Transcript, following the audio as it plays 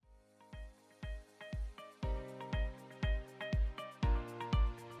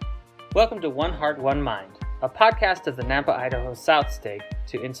Welcome to One Heart, One Mind, a podcast of the Nampa, Idaho South Stake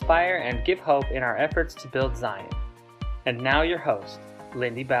to inspire and give hope in our efforts to build Zion. And now your host,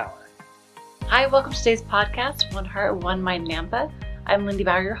 Lindy Bauer. Hi, welcome to today's podcast, One Heart, One Mind Nampa. I'm Lindy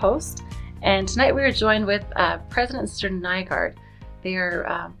Bauer, your host, and tonight we are joined with President and Sister Nygaard. They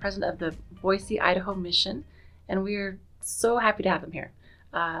are president of the Boise, Idaho Mission, and we are so happy to have them here.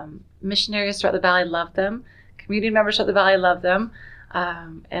 Missionaries throughout the valley love them. Community members throughout the valley love them.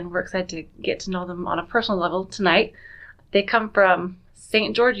 And we're excited to get to know them on a personal level tonight. They come from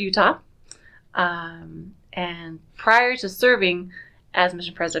St. George, Utah. And prior to serving as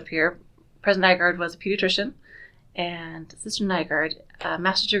mission president here, President Nygaard was a pediatrician, and Sister Nygaard, a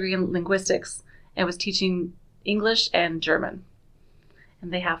master's degree in linguistics, and was teaching English and German.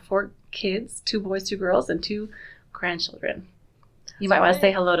 And they have 4 kids, 2 boys, 2 girls, and 2 grandchildren. You might want to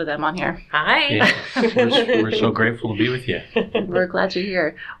say hello to them on here. Hi. Yeah. We're so grateful to be with you. We're glad you're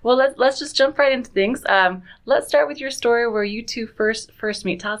here. Well, let's just jump right into things. Let's start with your story where you two first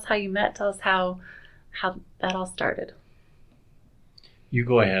meet. Tell us how you met. Tell us how that all started. You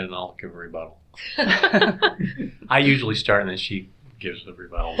go ahead and I'll give a rebuttal. I usually start and then she gives the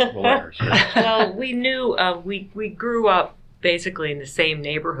rebuttal. We'll let her start. Well, we knew, we grew up basically in the same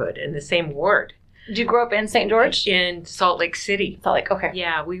neighborhood, in the same ward. Did you grow up in St. George? In Salt Lake City. Salt Lake, okay.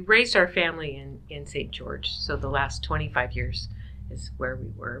 Yeah, we raised our family in St. George, so the last 25 years is where we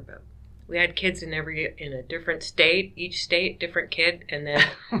were. But we had kids in a different state, each state, different kid, and then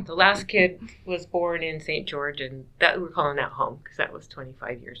the last kid was born in St. George, and that we're calling that home because that was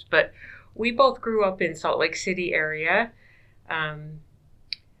 25 years. But we both grew up in Salt Lake City area.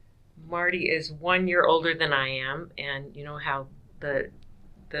 Marty is 1 year older than I am, and you know how the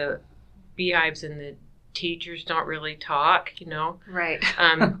beehives and the teachers don't really talk, you know. Right.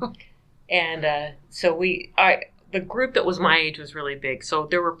 So the group that was my age was really big, so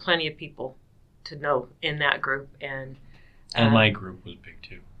there were plenty of people to know in that group, and my group was big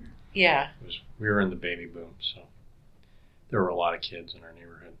too. Yeah. We were in the baby boom, so there were a lot of kids in our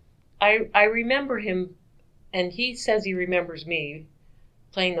neighborhood. I remember him, and he says he remembers me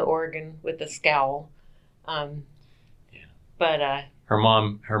playing the organ with a scowl. But her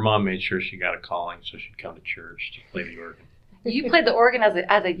mom made sure she got a calling so she'd come to church to play the organ. You played the organ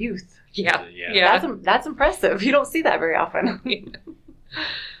as a youth. Yeah. That's impressive. You don't see that very often.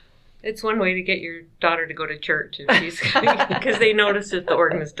 It's one way to get your daughter to go to church because they notice if the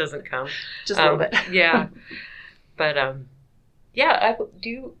organist doesn't come. Just a little bit. Yeah. But do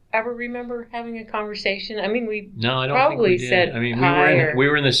you ever remember having a conversation? I mean, No, I don't probably think we did. said I mean, hi we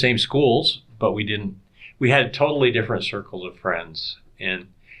were in the same schools, but we didn't. We had totally different circles of friends, and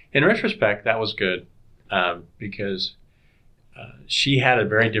in retrospect, that was good because she had a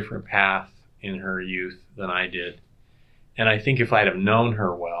very different path in her youth than I did, and I think if I'd have known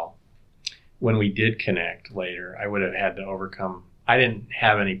her well, when we did connect later, I would have had to overcome. I didn't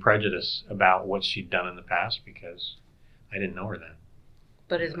have any prejudice about what she'd done in the past because I didn't know her then.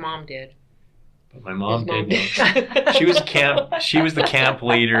 But his mom did. But my mom did. She was the camp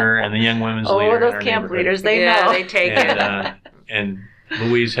leader and the young women's leader. Oh, in those our camp neighborhood. leaders, they know. They take it. And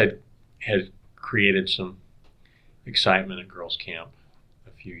Louise had created some excitement at girls' camp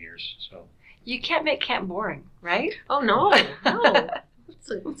a few years. So You can't make camp boring, right? Oh no. It's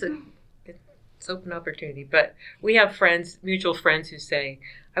an open opportunity. But we have mutual friends who say,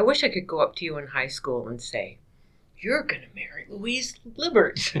 "I wish I could go up to you in high school and say, you're going to marry Louise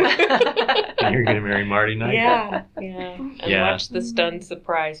Libert." and you're going to marry Marty Knight. Yeah. And watch the stunned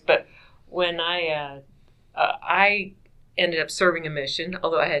surprise. But when I ended up serving a mission,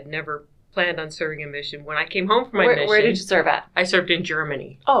 although I had never planned on serving a mission, when I came home from my mission. Where did you serve at? I served in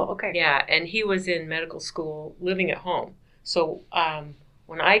Germany. Oh, okay. Yeah, and he was in medical school living at home. So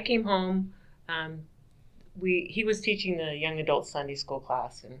when I came home, he was teaching the young adult Sunday school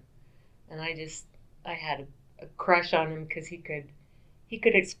class, and I had a crush on him because he could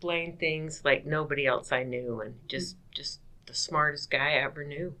explain things like nobody else I knew, and just the smartest guy I ever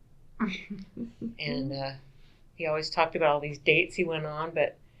knew. And he always talked about all these dates he went on,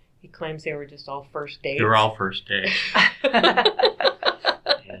 but he claims they were just all first dates. They were all first dates. Yeah.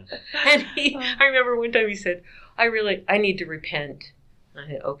 And I remember one time he said, I need to repent. I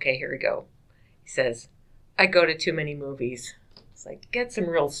said, okay, here we go. He says, I go to too many movies. It's like, get some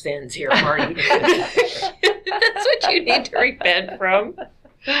real sins here, Marty. That's what you need to repent from.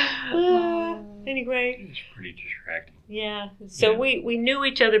 Anyway. It's pretty distracting. Yeah. So we knew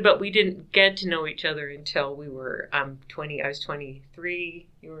each other, but we didn't get to know each other until we were 20. I was 23.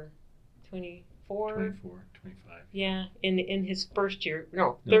 You were 24? 24, 25. Yeah. In his first year.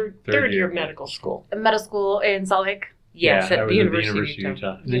 No, third year of medical school. Medical school in Salt Lake? Yes, I at was the University of Utah.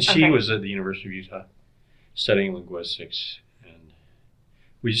 Utah. And then she Okay. was at the University of Utah studying linguistics. And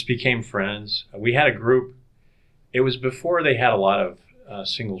we just became friends. We had a group. It was before they had a lot of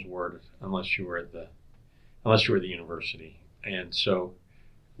singles ward, unless you were at the university. And so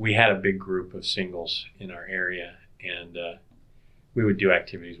we had a big group of singles in our area, and we would do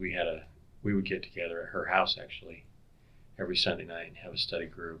activities. We would get together at her house actually every Sunday night and have a study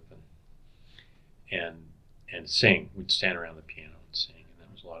group and sing. We'd stand around the piano and sing, and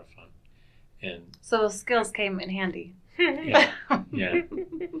that was a lot of fun. And So those skills came in handy. yeah,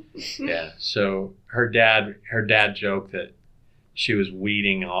 yeah. So her dad joked that she was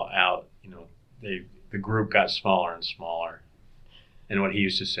weeding all out. The group got smaller and smaller, and what he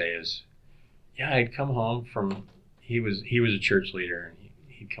used to say is, "Yeah, I'd come home from he was a church leader, and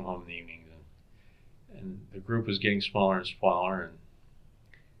he'd come home in the evenings, and the group was getting smaller and smaller,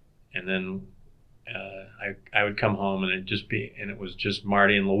 and then I would come home and it was just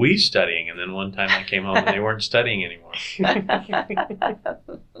Marty and Louise studying, and then one time I came home and they weren't studying anymore.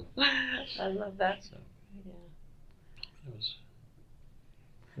 I love that. So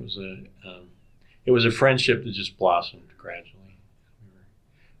it was a friendship that just blossomed gradually.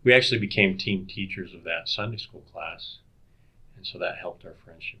 We actually became team teachers of that Sunday school class, and so that helped our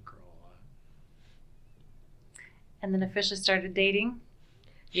friendship grow a lot. And then officially started dating.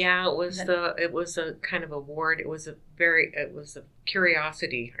 Yeah, it was a kind of a ward. It was a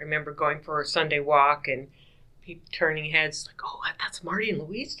curiosity. I remember going for a Sunday walk and people turning heads like, "Oh, that's Marty and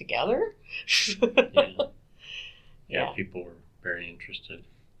Louise together." Yeah, people were very interested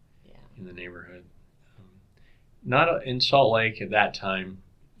in the neighborhood. Not in Salt Lake at that time.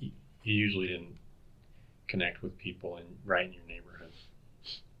 You usually didn't connect with people right in your neighborhood.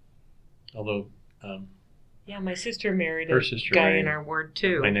 Although. Yeah, my sister married Her a sister guy married in our ward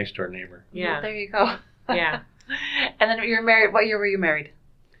too. My next door neighbor. Well, Yeah, there you go. yeah. And then you were married. What year were you married?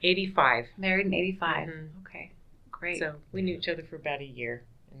 85. Married in 85. Mhm. Okay, great. So we knew each other for about a year,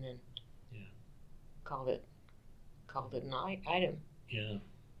 and then called it an item. Yeah.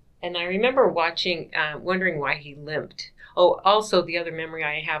 And I remember wondering why he limped. Oh, also the other memory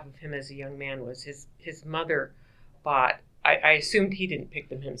I have of him as a young man was his mother bought. I assumed he didn't pick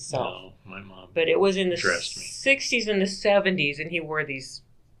them himself. No, my mom. But it was in the dressed me. 60s and the 70s, and he wore these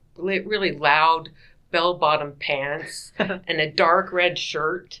really loud bell-bottom pants and a dark red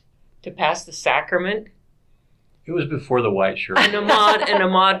shirt to pass the sacrament. It was before the white shirt. And a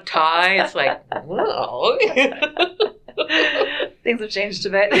mod tie. It's like, whoa. Things have changed a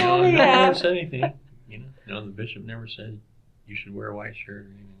bit. Oh, No, yeah. I never said anything. No, the bishop never said you should wear a white shirt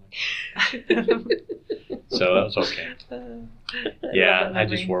or anything like that. So that was okay. Yeah, I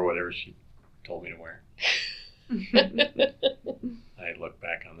just wore whatever she told me to wear. I look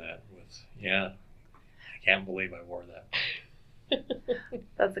back on that with, I can't believe I wore that.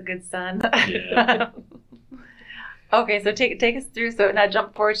 That's a good son. Yeah. Okay, so take us through. So now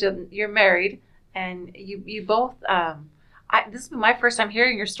jump forward to you're married, and you both. This is my first time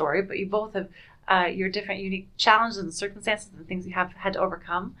hearing your story, but you both have your different unique challenges and circumstances and things you have had to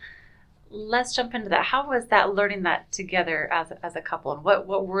overcome. Let's jump into that. How was that learning that together as a couple, and what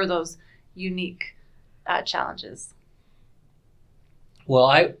were those unique challenges? Well,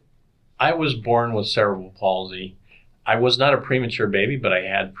 I was born with cerebral palsy. I was not a premature baby, but I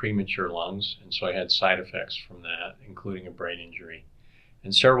had premature lungs, and so I had side effects from that, including a brain injury.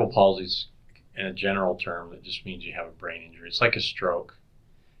 And cerebral palsy is, in a general term, that just means you have a brain injury. It's like a stroke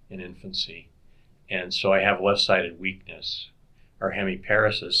in infancy. And so I have left-sided weakness, or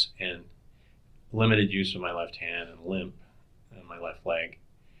hemiparesis, and limited use of my left hand and limp in my left leg.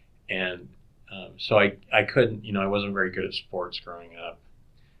 And so I couldn't, I wasn't very good at sports growing up,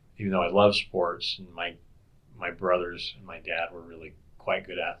 even though I loved sports, and my brothers and my dad were really quite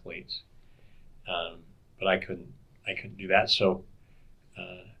good athletes. But I couldn't do that. So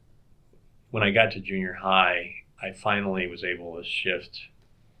when I got to junior high, I finally was able to shift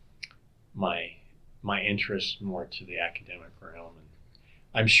my interest more to the academic realm. And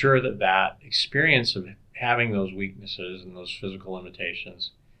I'm sure that experience of having those weaknesses and those physical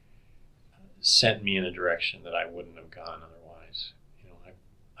limitations sent me in a direction that I wouldn't have gone otherwise.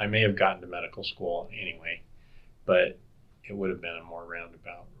 I may have gotten to medical school anyway, but it would have been a more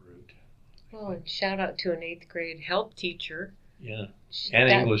roundabout route. Well, and shout out to an 8th grade health teacher. Yeah, and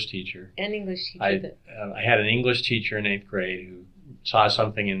English teacher. And English teacher. I had an English teacher in 8th grade who saw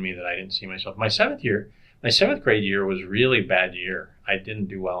something in me that I didn't see myself. My seventh grade year was a really bad year. I didn't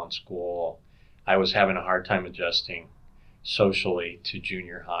do well in school. I was having a hard time adjusting socially to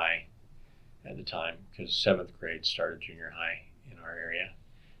junior high at the time, because 7th grade started junior high in our area,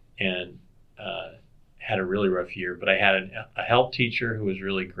 and had a really rough year, but I had a health teacher who was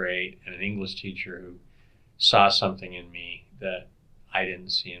really great and an English teacher who saw something in me that I didn't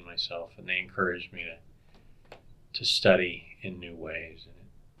see in myself, and they encouraged me to study in new ways, and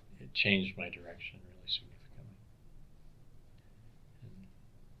it changed my direction really significantly.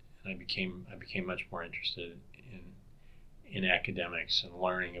 And I became much more interested in academics and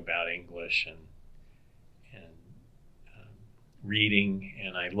learning about English and reading,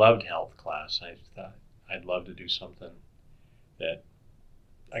 and I loved health class. I thought I'd love to do something that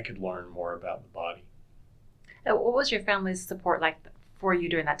I could learn more about the body. What was your family's support like for you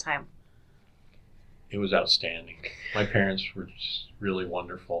during that time? It was outstanding. My parents were just really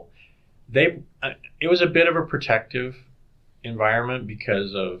wonderful. It was a bit of a protective environment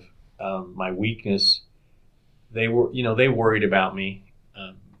because of my weakness. They worried about me.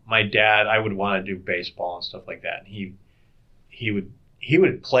 My dad, I would want to do baseball and stuff like that, and he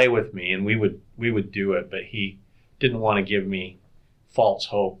would play with me, and we would do it, but he didn't want to give me false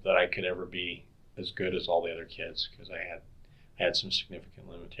hope that I could ever be as good as all the other kids, because I had some significant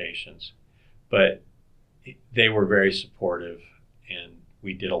limitations. But they were very supportive, and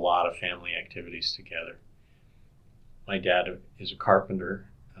we did a lot of family activities together. My dad is a carpenter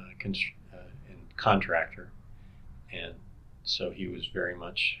and contractor, and so he was very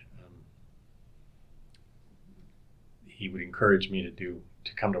much he would encourage me to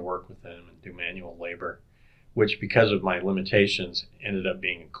come to work with him and do manual labor, which, because of my limitations, ended up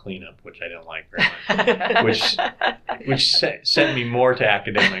being a cleanup, which I didn't like very much, which sent me more to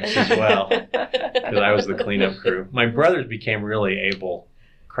academics as well, because I was the cleanup crew. My brothers became really able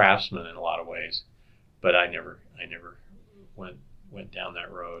craftsmen in a lot of ways, but I never went down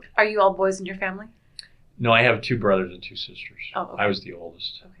that road. Are you all boys in your family? No, I have 2 brothers and 2 sisters. Oh, okay. I was the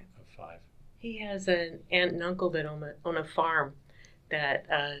oldest of 5. He has an aunt and uncle that own a farm that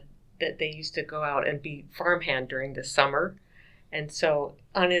they used to go out and be farmhand during the summer. And so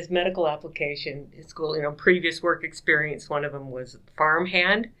on his medical application, his school, previous work experience, one of them was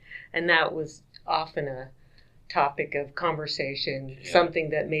farmhand, and that was often a topic of conversation,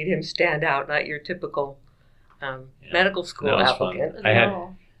 something that made him stand out, not your typical medical school applicant.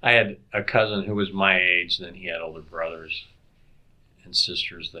 I had a cousin who was my age, and then he had older brothers and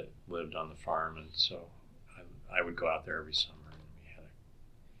sisters that lived on the farm, and so I would go out there every summer, and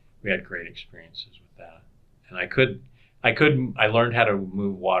we had great experiences with that. And I learned how to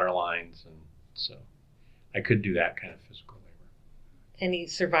move water lines, and so I could do that kind of physical labor. And he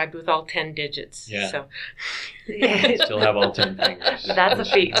survived with all 10 digits. Yeah. So. I still have all 10 fingers. That's a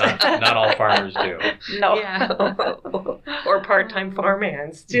feat. Not all farmers do. No. Yeah. Or part-time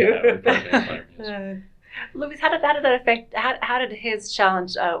farmhands too. Yeah, or part-time farmhands. Louise, how did that affect? How did his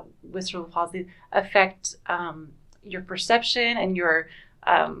challenge with cerebral palsy affect your perception and your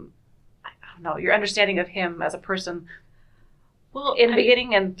your understanding of him as a person? Well, in the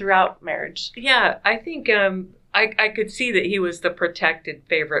beginning and throughout marriage. Yeah, I think I could see that he was the protected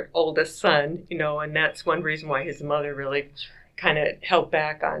favorite oldest son, and that's one reason why his mother really kind of held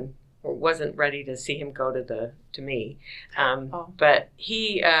back on, or wasn't ready to see him go to me. But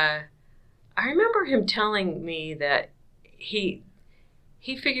he. I remember him telling me that he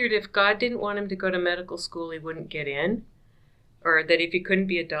figured if God didn't want him to go to medical school, he wouldn't get in, or that if he couldn't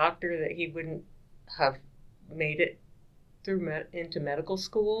be a doctor, that he wouldn't have made it into medical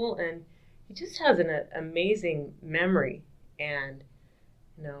school. And he just has an amazing memory, and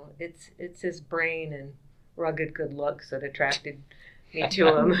it's his brain and rugged good looks that attracted me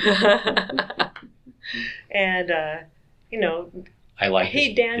to him. And I like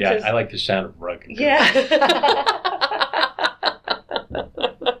he dances. Yeah, I like the sound of rugged. Yeah.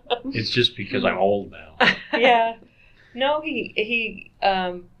 It's just because I'm old now. Yeah. No, he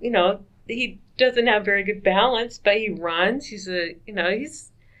doesn't have very good balance, but he runs. He's I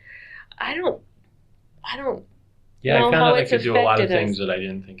don't. Yeah, know I found how out I it's could do a lot of affected things us. that I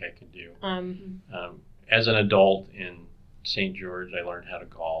didn't think I could do. As an adult in St. George, I learned how to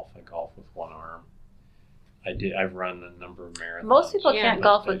golf. I golf with one arm. I've run a number of marathons. Most people can't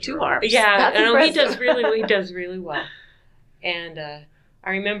golf with 2 arms. Yeah, he impressive. does really well. And I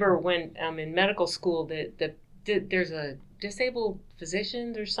remember when in medical school that there's a disabled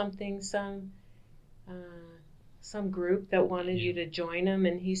physicians or something, some group that wanted you to join them,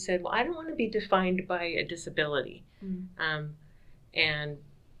 and he said, "Well, I don't want to be defined by a disability," and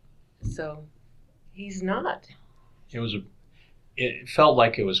so he's not. It felt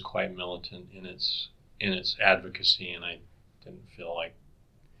like it was quite militant in its advocacy, and I didn't feel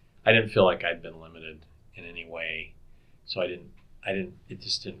like I'd been limited in any way, so it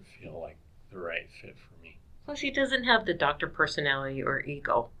just didn't feel like the right fit for me. Plus, he doesn't have the doctor personality or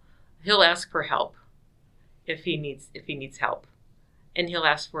ego. He'll ask for help, if he needs help, and he'll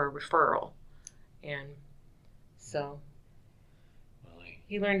ask for a referral, and so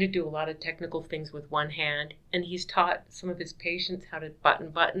he learned to do a lot of technical things with one hand, and he's taught some of his patients how to button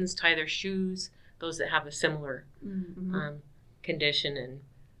buttons, tie their shoes, those that have a similar condition. And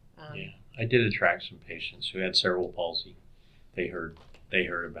I did attract some patients who had cerebral palsy. They heard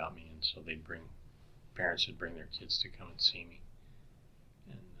about me, and so parents would bring their kids to come and see me,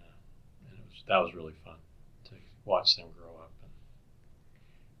 and that was really fun to watch them grow up and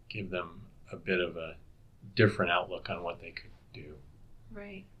give them a bit of a different outlook on what they could do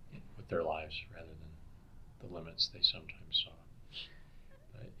with their lives rather than the limits they sometimes saw.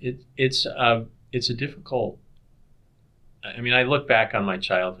 It's a difficult. I mean, I look back on my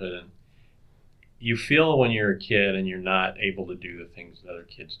childhood, and you feel when you're a kid and you're not able to do the things that other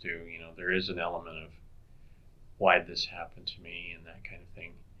kids do. There is an element of why did this happen to me and that kind of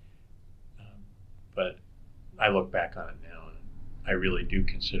thing. But I look back on it now, and I really do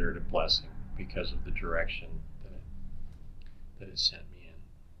consider it a blessing because of the direction that it sent me in.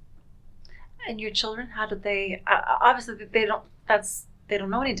 And your children, how did they? Obviously, they don't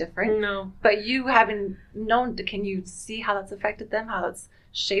know any different. No. But you having known, can you see how that's affected them? How that's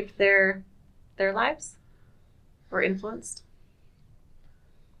shaped their lives, or influenced?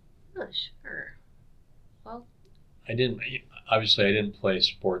 Not sure. Well, I didn't play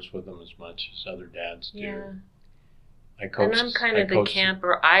sports with them as much as other dads do. Yeah. I coached. And I'm kind of the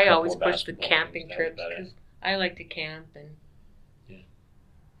camper. I always push the camping trips because I like to camp, and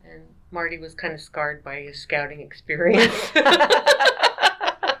Marty was kind of scarred by his scouting experience.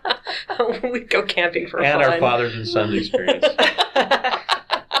 We'd go camping for fun. And our fathers and sons experience.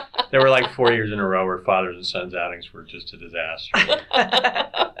 There were like 4 years in a row where fathers and sons outings were just a disaster.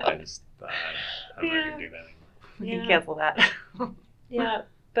 I just thought, I'm not going to do that anymore. We can cancel that. Yeah,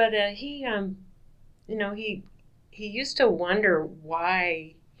 but he used to wonder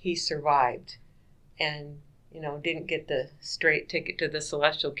why he survived, and didn't get the straight ticket to the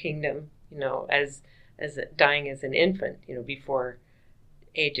celestial kingdom. As dying as an infant. Before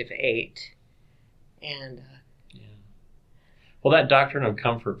age of 8, and well, that doctrine of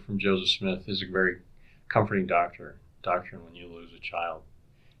comfort from Joseph Smith is a very comforting doctrine when you lose a child.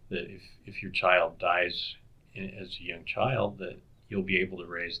 That if your child dies as a young child, that you'll be able to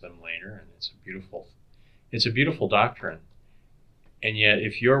raise them later, and it's a beautiful doctrine. And yet,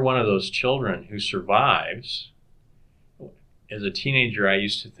 if you're one of those children who survives, as a teenager, I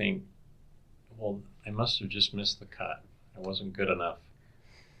used to think, well, I must have just missed the cut. I wasn't good enough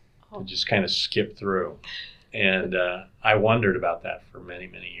to just kind of skip through. And I wondered about that for many,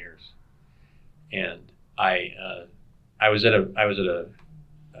 many years. And I was at a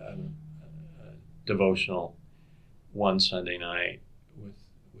devotional one Sunday night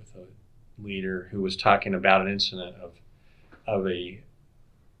with a leader who was talking about an incident of a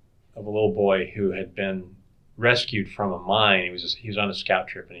little boy who had been rescued from a mine. He was on a scout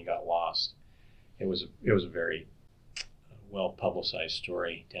trip and he got lost. It was a very well publicized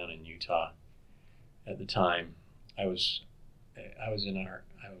story down in Utah. At the time, I was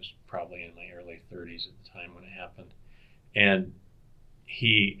probably in my early 30s at the time when it happened, and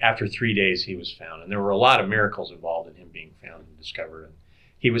after 3 days he was found, and there were a lot of miracles involved in him being found and discovered, and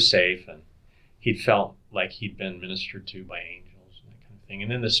he was safe, and he felt like he'd been ministered to by angels and that kind of thing.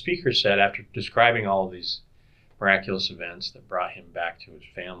 And then the speaker said, after describing all of these miraculous events that brought him back to his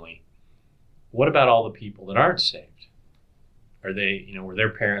family, what about all the people that aren't saved? Are they, were their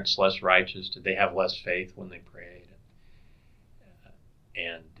parents less righteous? Did they have less faith when they prayed?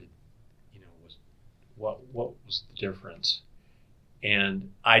 And what was the difference?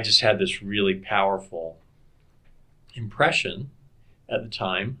 And I just had this really powerful impression at the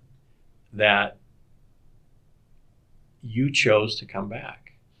time that you chose to come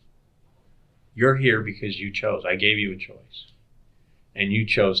back. You're here because you chose. I gave you a choice. And you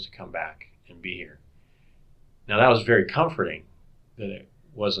chose to come back and be here. Now that was very comforting, that it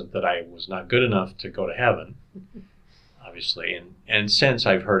wasn't that I was not good enough to go to heaven, obviously. And since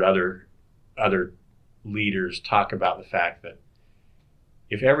I've heard other leaders talk about the fact that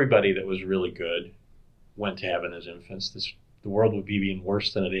if everybody that was really good went to heaven as infants, the world would be even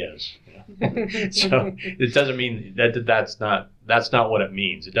worse than it is. So it doesn't mean that's not what it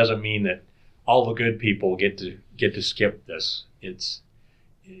means. It doesn't mean that all the good people get to skip this.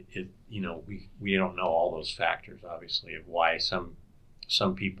 We don't know all those factors, obviously, of why some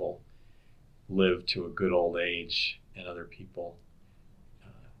people live to a good old age and other people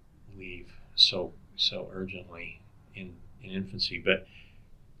leave so urgently in infancy. But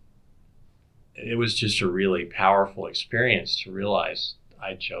it was just a really powerful experience to realize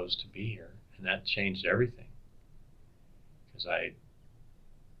I chose to be here, and that changed everything.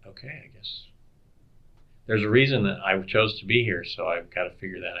 because I guess there's a reason that I chose to be here, so I've got to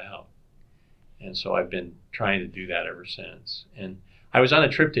figure that out. And so I've been trying to do that ever since. And I was on a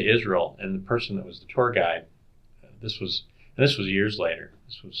trip to Israel, and the person that was the tour guide, this was years later.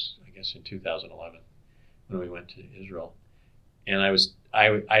 This was, I guess, in 2011 when we went to Israel. And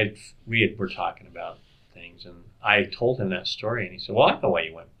we were talking about things, and I told him that story, and he said, "Well, I know why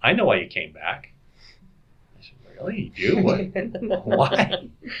you went. I know why you came back." I said, "Really? You do? What? Why?"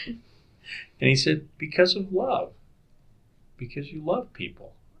 And he said, "Because of love. Because you love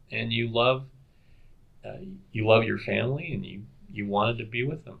people, and you love your family, and you wanted to be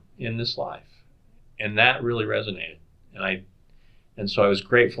with them in this life." And that really resonated. And so I was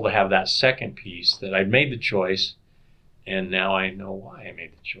grateful to have that second piece, that I'd made the choice, and now I know why I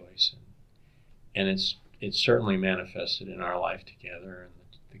made the choice. And it's certainly manifested in our life together, and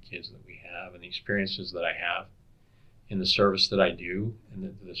the kids that we have, and the experiences that I have in the service that I do,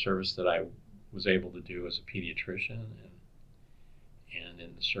 and the service that I was able to do as a pediatrician, and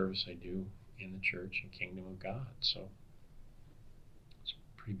in the service I do in the church and kingdom of God. So it's a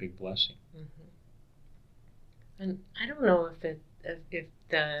pretty big blessing. Mm-hmm. And I don't know if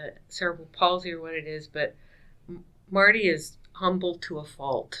the cerebral palsy or what it is, but Marty is humble to a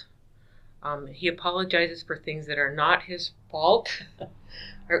fault. He apologizes for things that are not his fault.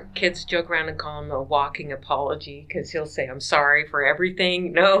 Our kids joke around and call him a walking apology, because he'll say, "I'm sorry for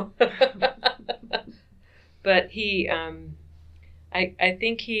everything." No. But he, I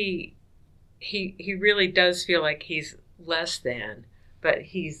think he really does feel like he's less than, but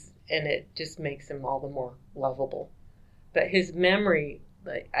and it just makes him all the more lovable. But his memory,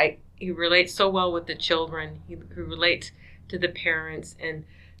 he relates so well with the children. He relates to the parents, and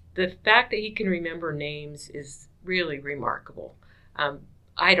the fact that he can remember names is really remarkable.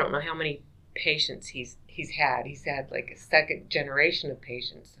 I don't know how many patients he's had. He's had like a second generation of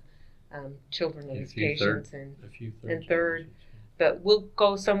patients, children of his patients, and third. But we'll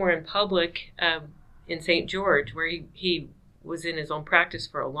go somewhere in public in St. George, where he was in his own practice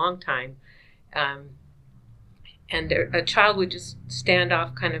for a long time. And a child would just stand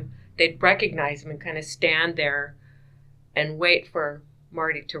off, they'd recognize him and kind of stand there and wait for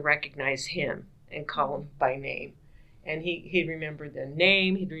Marty to recognize him and call him by name. And he'd remember the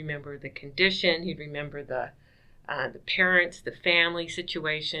name, he'd remember the condition, he'd remember the parents, the family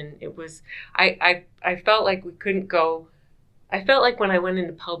situation. It was, I felt like we couldn't go. I felt like when I went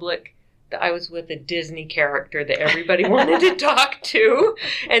into public that I was with a Disney character that everybody wanted to talk to.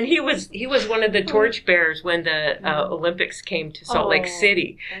 And he was one of the torchbearers when the Olympics came to Salt Lake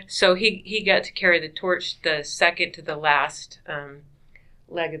City. So he got to carry the torch the second to the last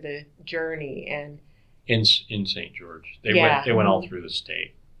leg of the journey. And in St. George, they went all through the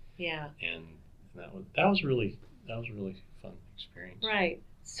state. Yeah, and that was really fun experience. Right.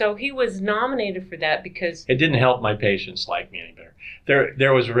 So he was nominated for that because it didn't help my patients like me any better.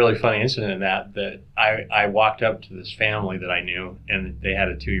 There was a really funny incident in that I walked up to this family that I knew, and they had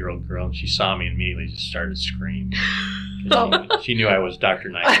a 2-year-old girl, and she saw me and immediately just started screaming. She knew I was Dr.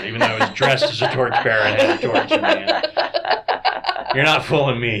 Nygaard, even though I was dressed as a torchbearer and had a torch in my hand. You're not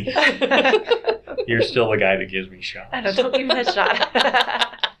fooling me. You're still the guy that gives me shots. I know, don't give me that shot.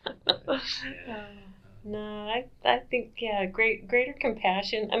 No, I think, greater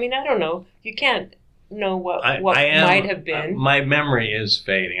compassion. I mean, I don't know. You can't know what might have been. My memory is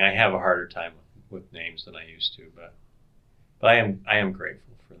fading. I have a harder time with names than I used to, but I am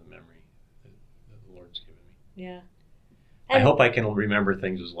grateful for the memory that the Lord's given me. Yeah. I hope I can remember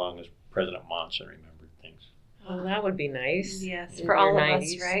things as long as President Monson remembered things. Oh, that would be nice. Yes, for all of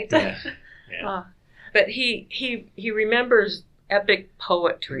us, right? Yeah. Oh. But he remembers epic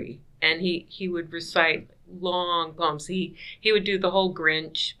poetry. And he would recite long poems. He would do the whole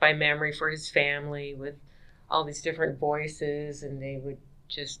Grinch by memory for his family with all these different voices, and they would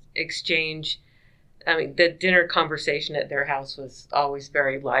just exchange. I mean, the dinner conversation at their house was always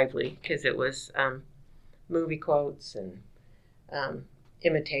very lively because it was movie quotes and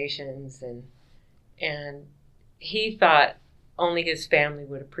imitations, and he thought only his family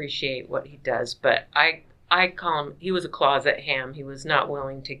would appreciate what he does, but I call him, he was a closet ham. He was not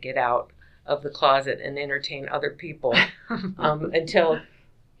willing to get out of the closet and entertain other people until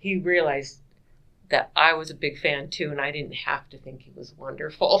he realized that I was a big fan too, and I didn't have to think he was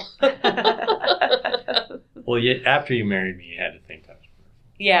wonderful. Well, after you married me, you had to think I was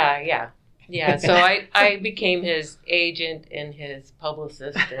wonderful. Yeah. So I became his agent and his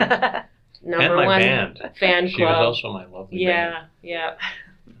publicist and number and my one band. Fan club. She was also my lovely band. Yeah.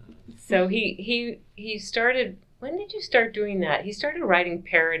 So he started. When did you start doing that? He started writing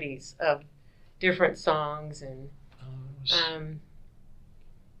parodies of different songs, and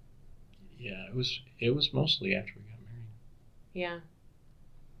Yeah, it was mostly after we got married. Yeah.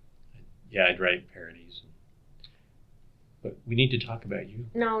 Yeah, I'd write parodies. But we need to talk about you.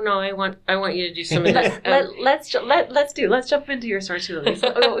 No, I want you to do some of this. Let's jump into your story too,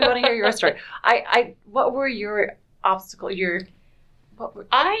 Lisa. We want to hear your story. What were your obstacles?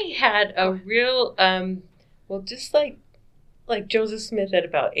 I had a real just like Joseph Smith at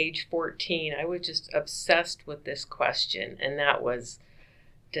about age 14, I was just obsessed with this question, and that was,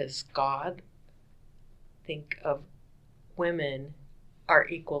 does God think of women are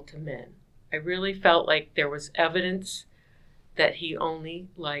equal to men? I really felt like there was evidence that he only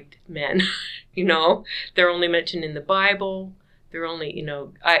liked men. They're only mentioned in the Bible. They're only,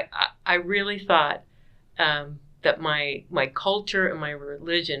 I really thought that my culture and my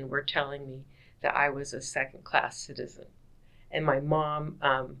religion were telling me that I was a second-class citizen. And my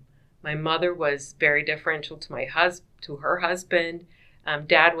mother was very deferential to her husband.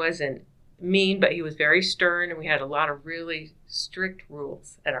 Dad wasn't mean, but he was very stern, and we had a lot of really strict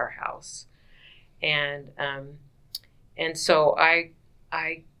rules at our house. And so I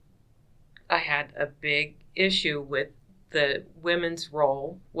had a big issue with the women's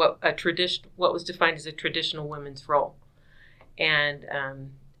role, what was defined as a traditional women's role, and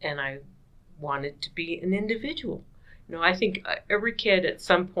I wanted to be an individual. I think every kid at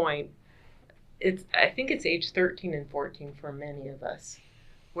some point, I think it's age 13 and 14 for many of us,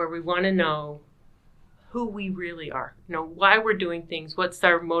 where we want to know who we really are, why we're doing things, what's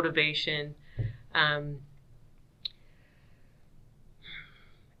our motivation. And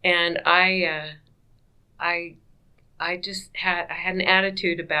I had an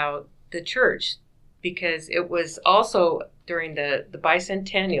attitude about the church, because it was also during the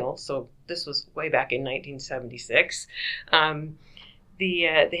bicentennial, so this was way back in 1976.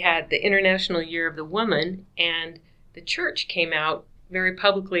 They had the International Year of the Woman, and the church came out very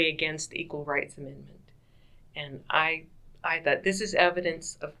publicly against the Equal Rights Amendment. And I thought, this is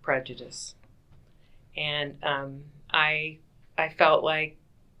evidence of prejudice. And I felt like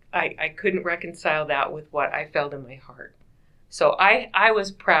I couldn't reconcile that with what I felt in my heart. So I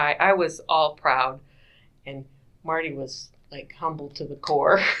was proud. I was all proud. And Marty was like humble to the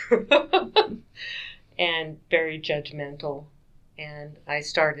core and very judgmental. And I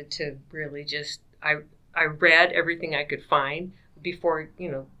started to really I read everything I could find. Before,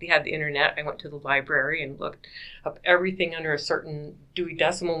 they had the internet, I went to the library and looked up everything under a certain Dewey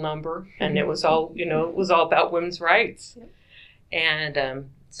Decimal number. And it was all, about women's rights. Yep. And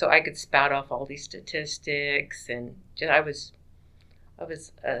so I could spout off all these statistics, and I was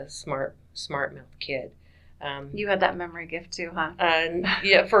a smart mouth kid. You had that memory gift too, huh?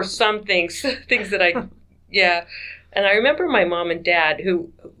 Yeah, for some things that yeah. And I remember my mom and dad,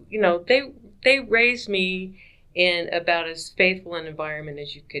 who, they raised me in about as faithful an environment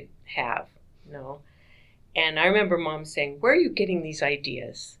as you could have, And I remember Mom saying, "Where are you getting these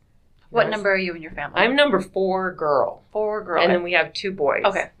ideas?" What number are you in your family? I'm number 4 girl. 4 girl. And then we have 2 boys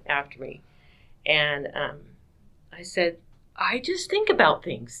after me. And I said, I just think about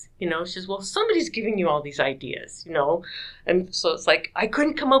things. She says, well, somebody's giving you all these ideas, And so it's like, I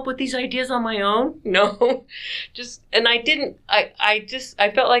couldn't come up with these ideas on my own. And I didn't. I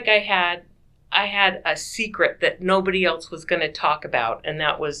felt like I had a secret that nobody else was going to talk about. And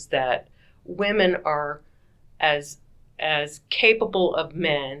that was that women are as capable of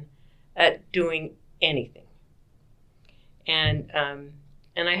men at doing anything. And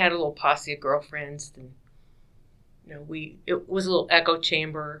I had a little posse of girlfriends, and it was a little echo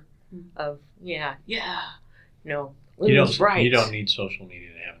chamber of women's rights. You don't need social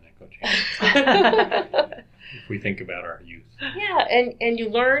media to have an echo chamber. If we think about our youth. Yeah, and you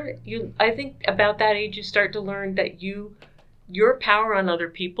learn. I think about that age you start to learn that your power on other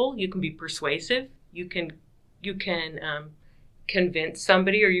people. You can be persuasive. You can convince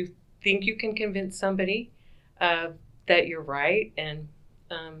somebody, or you think you can convince somebody that you're right. And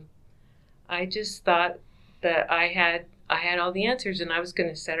I just thought that I had all the answers, and I was going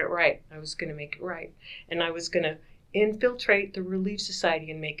to set it right. I was going to make it right, and I was going to infiltrate the Relief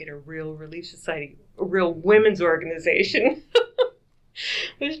Society and make it a real Relief Society, a real women's organization.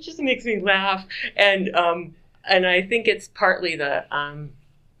 Which just makes me laugh. And I think it's partly the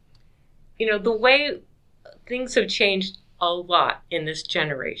the way things have changed a lot in this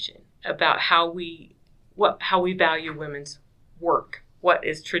generation about how we value women's work, what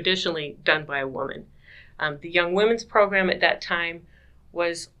is traditionally done by a woman. The Young Women's Program at that time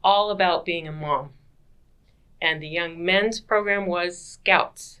was all about being a mom. And the Young Men's Program was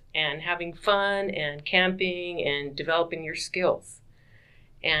scouts and having fun and camping and developing your skills.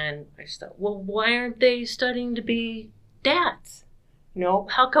 And I just thought, well, why aren't they studying to be dads.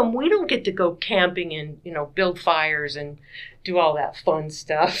 How come we don't get to go camping and, build fires and do all that fun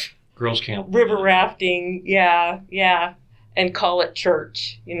stuff? Girls camp. River rafting, yeah. And call it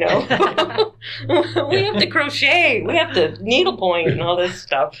church, We have to crochet. We have to needlepoint and all this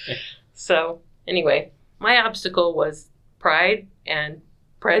stuff. So anyway, my obstacle was pride and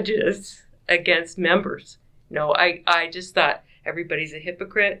prejudice against members. I just thought everybody's a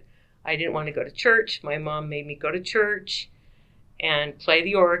hypocrite. I didn't want to go to church. My mom made me go to church and play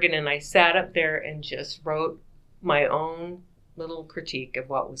the organ, and I sat up there and just wrote my own little critique of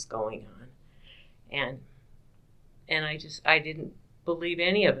what was going on. And I didn't believe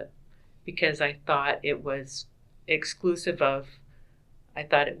any of it, because I thought it was exclusive of, I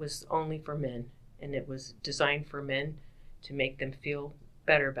thought it was only for men, and it was designed for men to make them feel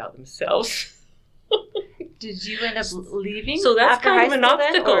better about themselves. Did you end up leaving? So that's after kind of an high school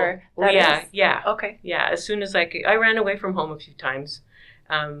obstacle. then, Yeah. Okay. Yeah, as soon as I could. I ran away from home a few times.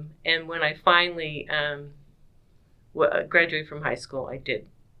 And when I finally graduated from high school, I did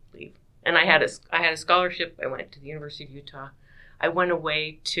leave. And I had a scholarship. I went to the University of Utah. I went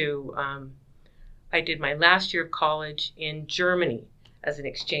away to, I did my last year of college in Germany as an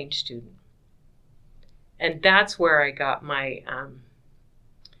exchange student. And that's where I got my,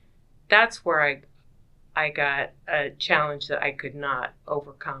 I got a challenge that I could not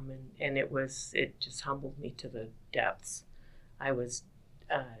overcome, and it just humbled me to the depths.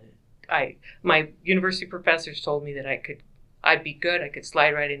 My university professors told me that I'd be good. I could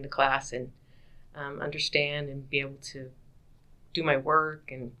slide right into class and understand and be able to do my work,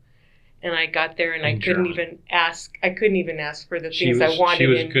 and I got there and I couldn't even ask for the things I wanted. She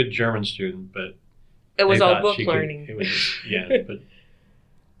was a good German student, but it was all book learning.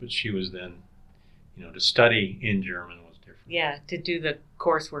 But she was then. To study in German was different. Yeah, to do the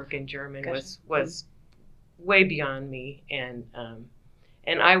coursework in German was way beyond me, and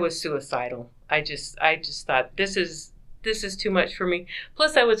I was suicidal. I just thought this is too much for me.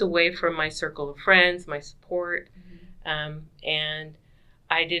 Plus, I was away from my circle of friends, my support, and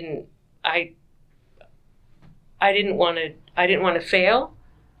I didn't want to fail,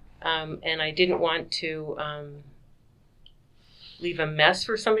 and I didn't want to leave a mess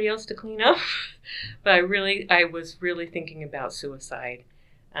for somebody else to clean up. But I was really thinking about suicide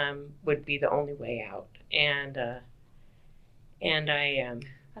would be the only way out. And I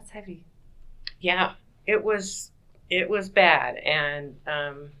that's heavy. Yeah, it was bad. And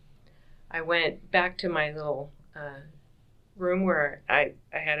I went back to my little room where I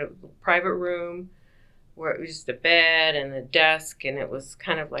had a private room where it was just a bed and a desk, and it was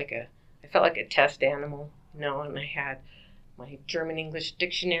kind of like I felt like a test animal, and I had my German-English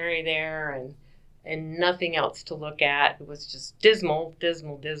dictionary there and nothing else to look at. It was just dismal.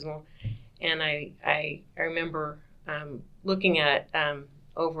 And I remember looking at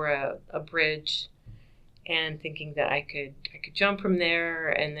over a bridge and thinking that I could jump from there.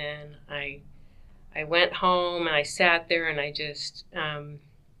 And then I went home and I sat there and I just I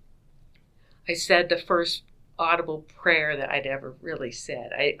said the first audible prayer that I'd ever really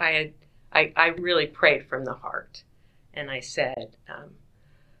said. I really prayed from the heart. And I said,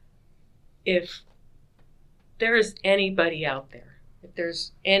 if there is anybody out there, if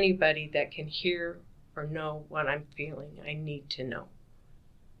there's anybody that can hear or know what I'm feeling, I need to know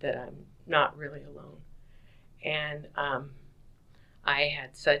that I'm not really alone. And I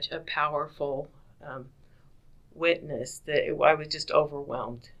had such a powerful witness that I was just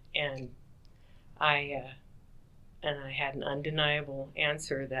overwhelmed. And I had an undeniable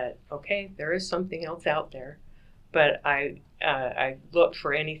answer that, okay, there is something else out there. But I looked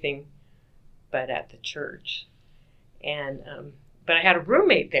for anything but at the church. And but I had a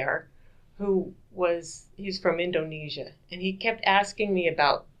roommate there he's from Indonesia, and he kept asking me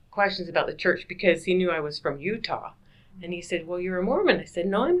about questions about the church because he knew I was from Utah. And he said, well, you're a Mormon. I said,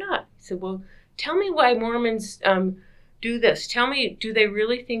 no, I'm not. He said, well, tell me why Mormons do this. Tell me, do they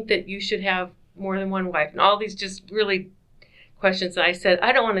really think that you should have more than one wife? And all these just really questions. And I said,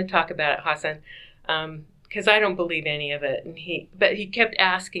 I don't want to talk about it, Hassan. Because I don't believe any of it. But he kept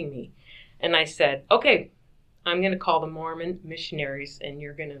asking me. And I said, okay, I'm going to call the Mormon missionaries, and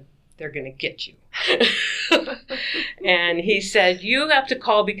they're going to get you. And he said, you have to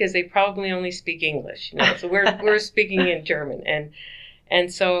call because they probably only speak English. So we're speaking in German.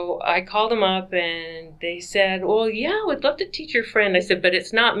 And so I called them up, and they said, well, yeah, I would love to teach your friend. I said, but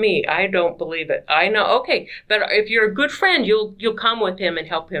it's not me. I don't believe it. I know. Okay, but if you're a good friend, you'll come with him and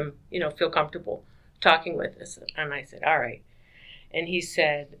help him, feel comfortable talking with us. And I said, all right. And he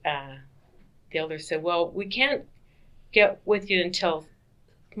said, the elder said, well, we can't get with you until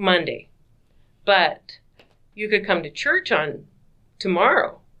Monday, but you could come to church on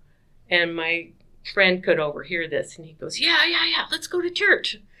tomorrow. And my friend could overhear this, and he goes, yeah, let's go to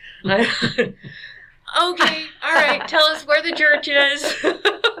church. Okay, all right, tell us where the church is.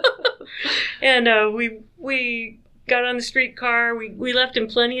 And we got on the streetcar. We left in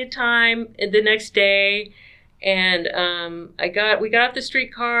plenty of time the next day. And we got off the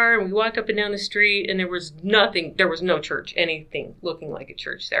streetcar, and we walked up and down the street, and there was no church, anything looking like a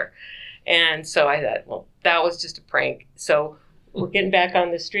church there. And so I thought, well, that was just a prank. So we're getting back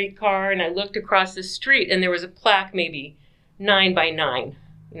on the streetcar, and I looked across the street, and there was a plaque, maybe 9 by 9,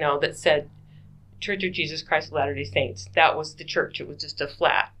 that said Church of Jesus Christ of Latter-day Saints. That was the church. It was just a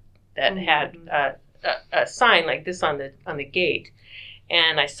flat that had a sign like this on the gate.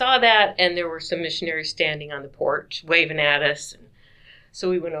 And I saw that, and there were some missionaries standing on the porch waving at us. And so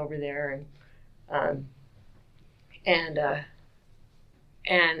we went over there, and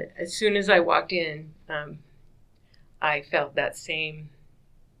as soon as I walked in, I felt that same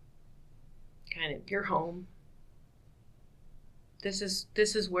kind of, you're home. This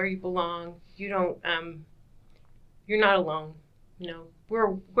is where you belong. You don't. You're not alone.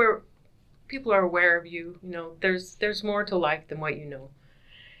 We're people are aware of you. There's more to life than what you know.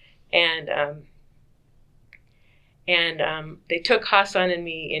 And they took Hassan and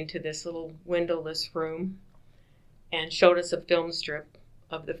me into this little windowless room and showed us a film strip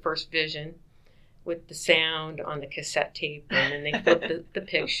of the first vision with the sound on the cassette tape, and then they flipped the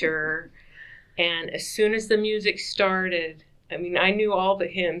picture. And as soon as the music started, I knew all the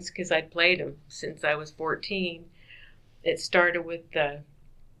hymns because I'd played them since I was 14. It started with the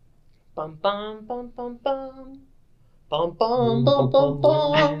bum bum bum bum bum. Bum, bum, bum, bum,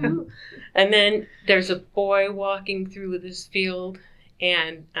 bum. And then there's a boy walking through this field,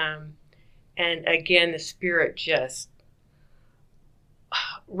 and again the Spirit just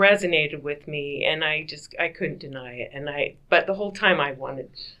resonated with me, and I couldn't deny it. But the whole time I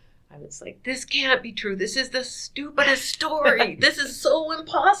was like, this can't be true. This is the stupidest story. This is so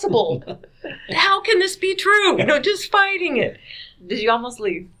impossible. How can this be true? Just fighting it. Did you almost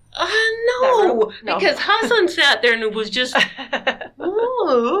leave? No, because Hassan sat there and was just,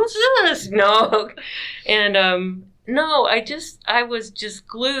 who's this? No, and no, I was just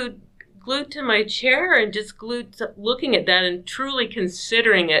glued to my chair and just glued to looking at that and truly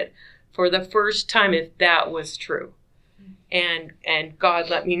considering it for the first time if that was true, and God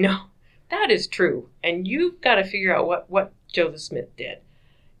let me know that is true, and you've got to figure out what Joseph Smith did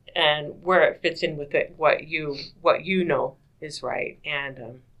and where it fits in with it, what you know is right,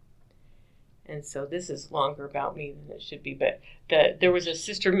 and so this is longer about me than it should be, but there was a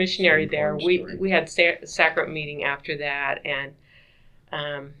sister missionary there. We had sacrament meeting after that, and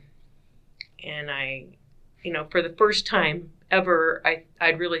I, for the first time ever,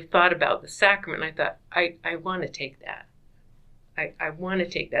 I'd really thought about the sacrament. And I thought, I want to take that. I want to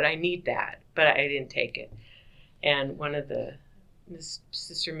take that. I need that, but I didn't take it. And one of this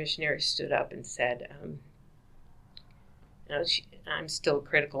sister missionary stood up and said, I'm still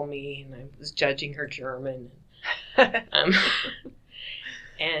critical of me, and I was judging her German.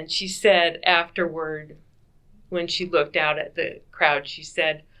 And she said afterward, when she looked out at the crowd, she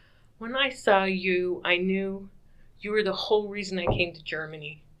said, when I saw you, I knew you were the whole reason I came to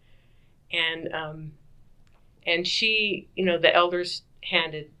Germany. And she, the elders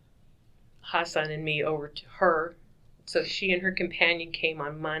handed Hassan and me over to her. So she and her companion came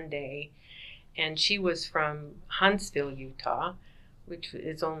on Monday. And she was from Huntsville, Utah, which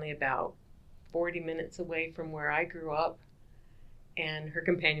is only about 40 minutes away from where I grew up. And her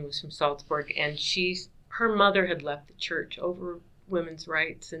companion was from Salzburg. And her mother had left the church over women's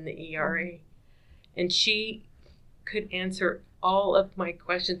rights in the ERA. And she could answer all of my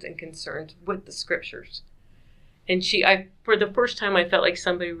questions and concerns with the scriptures. And for the first time, I felt like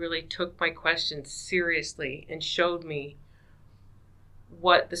somebody really took my questions seriously and showed me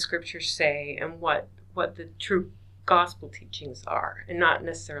what the scriptures say and what the true gospel teachings are, and not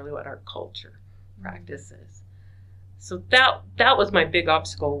necessarily what our culture practices. So that was my big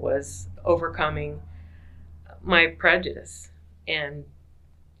obstacle, was overcoming my prejudice and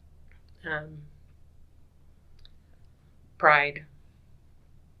pride.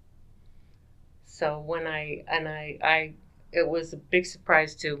 So when it was a big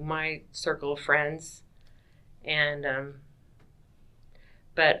surprise to my circle of friends, and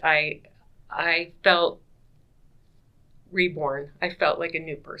but I felt reborn. I felt like a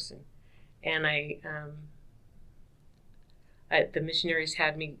new person, and the missionaries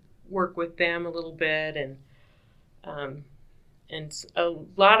had me work with them a little bit, and a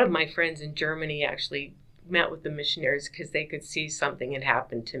lot of my friends in Germany actually met with the missionaries because they could see something had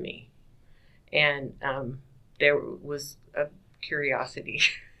happened to me, and there was a curiosity.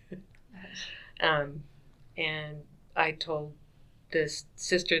 And I told this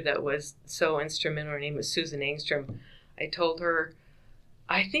sister that was so instrumental, her name was Susan Engstrom, I told her,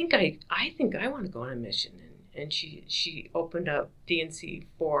 I think I want to go on a mission. And she opened up DNC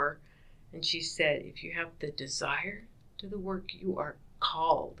 4, and she said, if you have the desire to the work, you are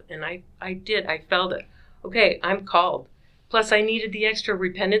called. And I did. I felt it. Okay, I'm called. Plus, I needed the extra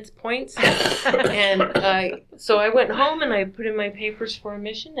repentance points. And so I went home and I put in my papers for a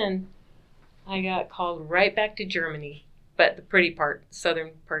mission, and I got called right back to Germany. But the pretty part,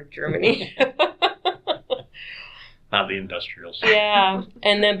 southern part of Germany. Not the industrial side. Yeah,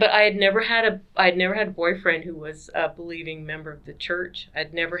 and then, but I'd never had a boyfriend who was a believing member of the church.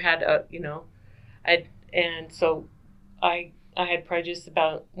 I'd never had and so I had prejudice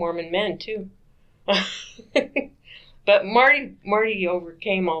about Mormon men too. But Marty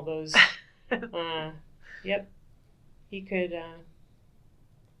overcame all those. Yep, he could.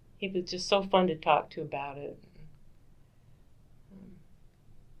 He was just so fun to talk to about it.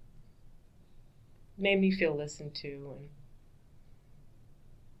 Made me feel listened to and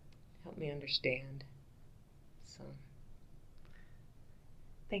helped me understand. So,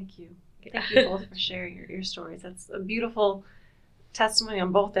 thank you. Thank you both for sharing your stories. That's a beautiful testimony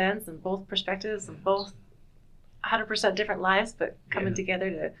on both ends and both perspectives and both 100% different lives, but coming together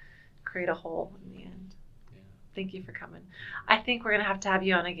to create a whole in the end. Yeah. Thank you for coming. I think we're going to have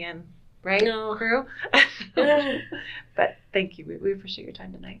you on again, right, No. crew? But thank you. We appreciate your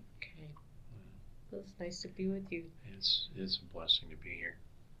time tonight. It's nice to be with you. It's a blessing to be here.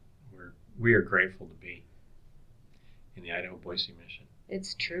 We are grateful to be in the Idaho Boise mission.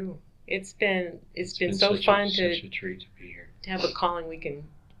 It's true. It's been so fun such a treat to be here. To have a calling we can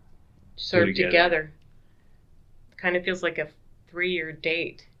serve together. Kind of feels like a 3-year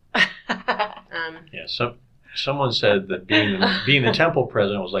date. Yeah. Someone said that being the temple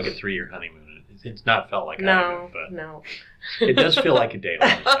president was like a 3-year honeymoon. It's not felt like a honeymoon, but no. It does feel like a date.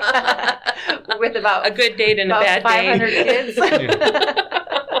 With about a good date and a bad 500 date. Kids.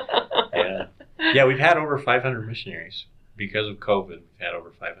 Yeah. We've had over 500 missionaries because of COVID. We've had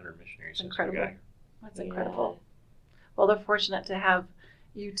over 500 missionaries. That's incredible. That's incredible. Well, they're fortunate to have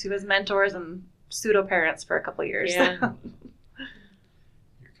you two as mentors and pseudo parents for a couple of years. Yeah.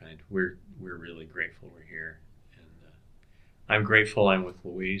 You're kind. We're really grateful we're here, and I'm grateful I'm with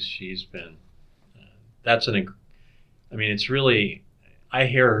Louise. She's been. It's really. I've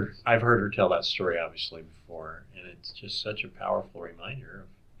heard her tell that story obviously before, and it's just such a powerful reminder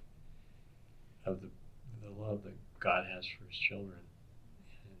of the love that God has for His children.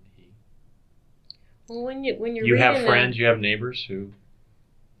 And well, when you're you have friends, you have neighbors who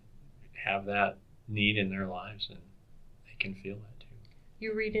have that need in their lives, and they can feel that too.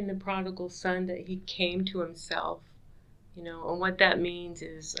 You read in the prodigal son that he came to himself, and what that means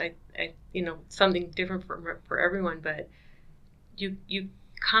is I something different for everyone, but you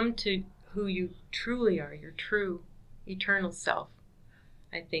come to who you truly are, your true eternal self.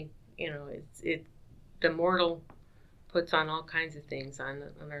 I think the mortal puts on all kinds of things on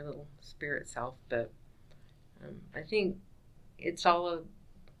our little spirit self, but I think it's all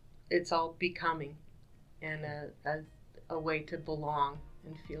becoming and a way to belong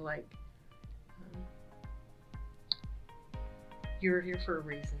and feel like you're here for a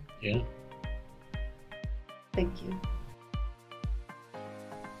reason. Yeah. Thank you.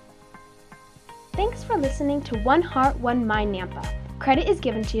 Thanks for listening to One Heart, One Mind Nampa. Credit is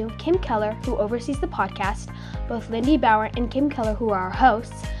given to Kim Keller, who oversees the podcast, both Lindy Bauer and Kim Keller, who are our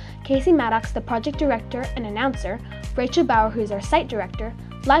hosts, Casey Maddox, the project director and announcer, Rachel Bauer, who is our site director.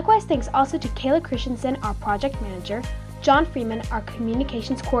 Likewise, thanks also to Kayla Christensen, our project manager, John Freeman, our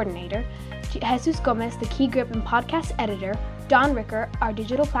communications coordinator, Jesus Gomez, the key grip and podcast editor, Don Ricker, our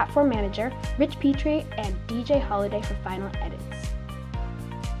digital platform manager, Rich Petrie, and DJ Holiday for final edits.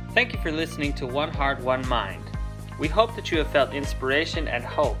 Thank you for listening to One Heart, One Mind. We hope that you have felt inspiration and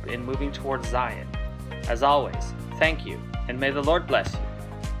hope in moving towards Zion. As always, thank you, and may the Lord bless you.